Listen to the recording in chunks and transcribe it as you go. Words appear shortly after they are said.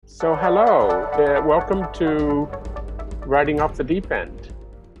So hello, welcome to Writing Off the Deep End.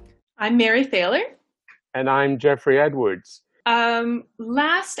 I'm Mary Thaler. And I'm Geoffrey Edwards.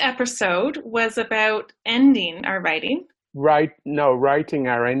 Last episode was about ending our writing. Writing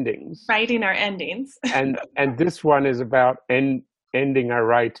our endings. Writing our endings. And this one is about ending our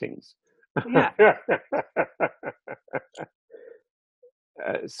writings. Yeah.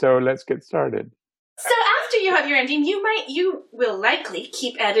 So let's get started. So after you have your ending, you will likely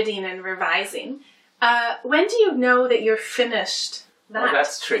keep editing and revising. When do you know that you're finished that? Oh,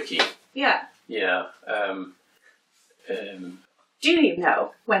 that's tricky. Yeah. Yeah. Do you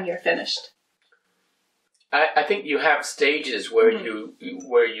know when you're finished? I think you have stages where you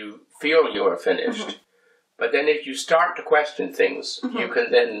feel you are finished, but then if you start to question things, you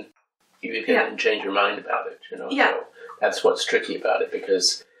can then change your mind about it. Yeah. So that's what's tricky about it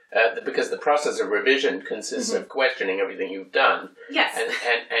because the process of revision consists of questioning everything you've done. Yes.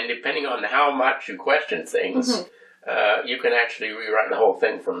 And depending on how much you question things, you can actually rewrite the whole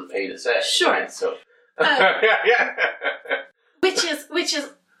thing from A to Z. Sure. Right? So. Which is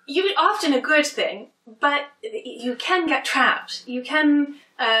often a good thing, but you can get trapped. You can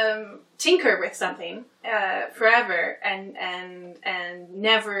tinker with something forever and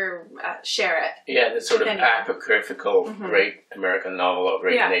never share it. Yeah, the sort of apocryphal great American novel or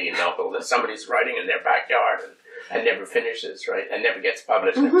great Canadian novel that somebody's writing in their backyard and never finishes, right? And never gets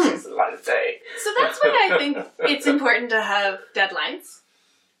published, never sees the light of day. So that's why I think it's important to have deadlines.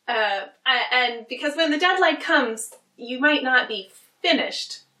 And because when the deadline comes, you might not be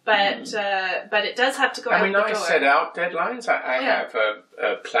finished, but it does have to go out the door. I set out deadlines. I have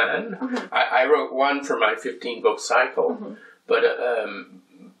a plan. I wrote one for my 15-book cycle, but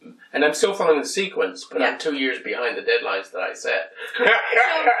and I'm still following the sequence, but I'm 2 years behind the deadlines that I set.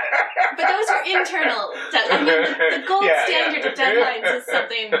 But those are internal deadlines. I mean, the gold standard of deadlines is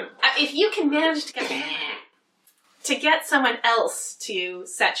something. If you can manage to get someone else to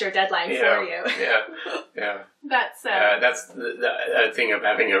set your deadline for you. Yeah. That's the thing of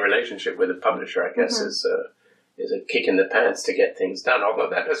having a relationship with a publisher, I guess, is a kick in the pants to get things done. Although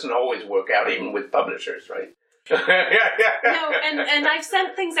that doesn't always work out, even with publishers, right? No, and I've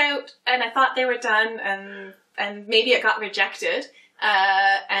sent things out, and I thought they were done, and maybe it got rejected.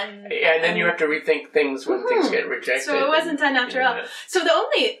 And then you have to rethink things when things get rejected. So it wasn't done after all. So the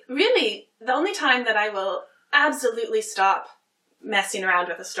only time that I will absolutely stop messing around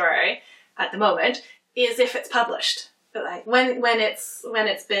with a story at the moment is if it's published. Like when it's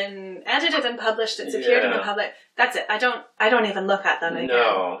been edited and published, it's appeared in the public. That's it. I don't even look at them again.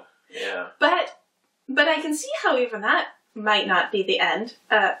 No. Yeah. But I can see how even that might not be the end,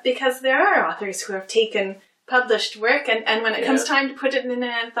 because there are authors who have taken published work and when it comes time to put it in an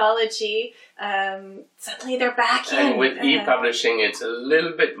anthology, suddenly they're back in. And with e-publishing, it's a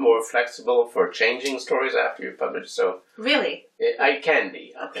little bit more flexible for changing stories after you publish. So really, it can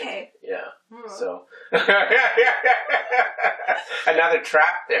be. I think. Yeah. So another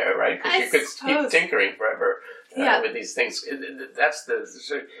trap there, right? Because you could keep tinkering forever with these things. That's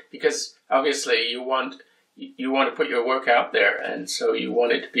because obviously you want to put your work out there, and so you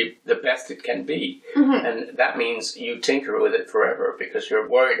want it to be the best it can be. And that means you tinker with it forever because you're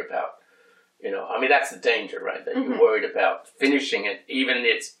worried about, that's the danger, right? That you're worried about finishing it, even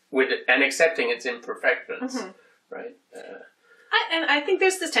and accepting its imperfections, right? And I think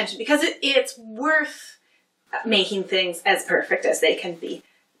there's this tension because it's worth making things as perfect as they can be,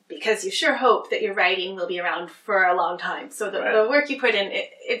 because you sure hope that your writing will be around for a long time. So the work you put in,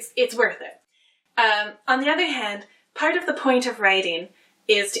 it's worth it. On the other hand, part of the point of writing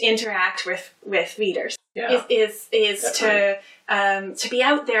is to interact with readers. Yeah, is to be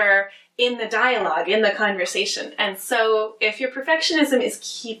out there in the dialogue, in the conversation. And so if your perfectionism is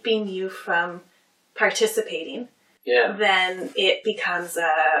keeping you from participating, then it becomes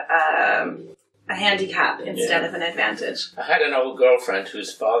a handicap instead of an advantage. I had an old girlfriend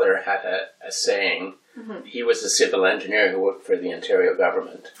whose father had a saying. He was a civil engineer who worked for the Ontario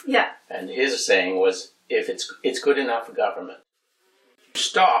government. Yeah. And his saying was, if it's good enough for government,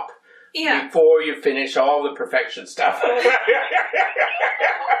 stop before you finish all the perfection stuff.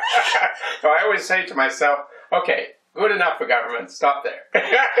 So I always say to myself, okay, good enough for government, stop there.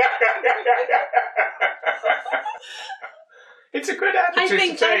 It's a good attitude to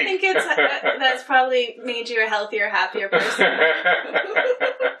take. I think that's probably made you a healthier, happier person.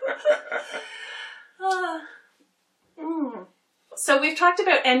 So we've talked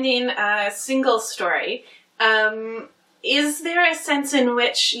about ending a single story. Is there a sense in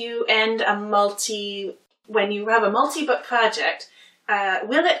which you end when you have a multi-book project,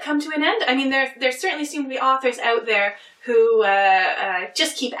 will it come to an end? I mean, there certainly seem to be authors out there who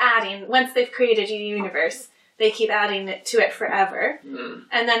just keep adding. Once they've created a universe, they keep adding to it forever.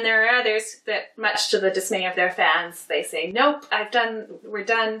 And then there are others that, much to the dismay of their fans, they say, nope, we're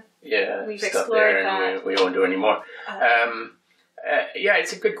done. Yeah, we've stop explored there that. and we won't do any more. Yeah,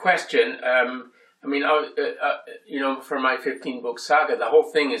 it's a good question. I mean, for my 15-book saga, the whole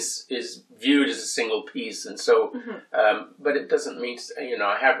thing is viewed as a single piece, and so, but it doesn't mean,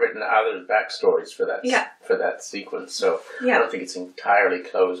 I have written other backstories for that sequence, so I don't think it's entirely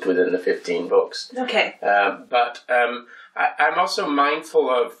closed within the 15 books. Okay. But I'm also mindful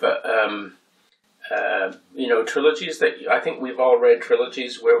of, trilogies that I think we've all read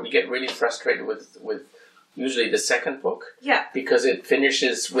trilogies where we get really frustrated with usually the second book. Yeah. Because it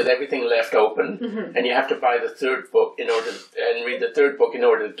finishes with everything left open, and you have to buy the third book and read the third book in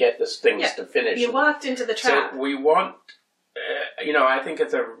order to get the things to finish. You walked into the trap. So we want, I think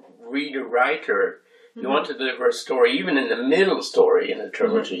as a reader-writer, you want to deliver a story, even in the middle story in a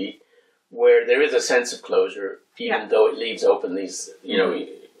trilogy, where there is a sense of closure, even though it leaves open these,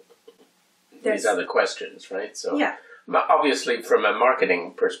 these other questions, right? So obviously from a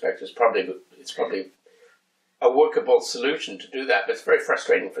marketing perspective, it's probably a workable solution to do that, but it's very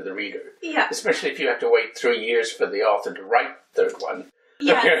frustrating for the reader. Yeah. Especially if you have to wait 3 years for the author to write the third one.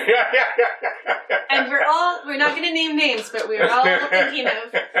 Yeah. And we're not going to name names, but we're all thinking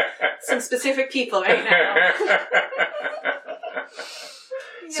of some specific people right now.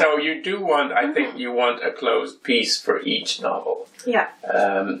 So you do want, I think you want a closed piece for each novel. Yeah.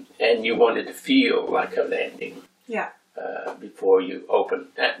 And you want it to feel like an ending. Yeah. Before you open,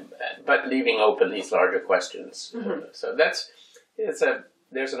 but leaving open these larger questions. So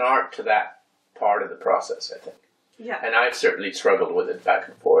there's an art to that part of the process, I think. Yeah. And I've certainly struggled with it back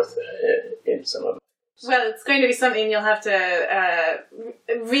and forth in some of them. Well, it's going to be something you'll have to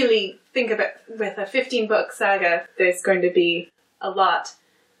really think about with a 15-book saga. There's going to be a lot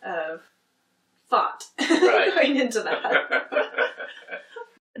of thought going into that.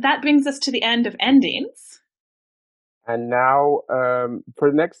 That brings us to the end of endings. And now, for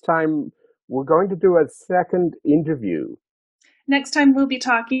the next time, we're going to do a second interview. Next time, we'll be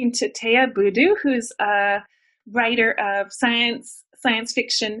talking to Thea Boudou, who's a writer of science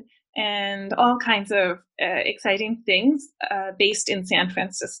fiction, and all kinds of exciting things based in San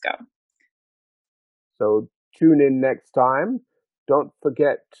Francisco. So tune in next time. Don't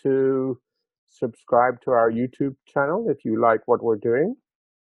forget to subscribe to our YouTube channel if you like what we're doing.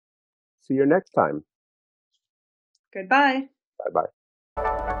 See you next time. Goodbye.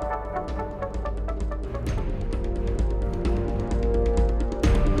 Bye-bye.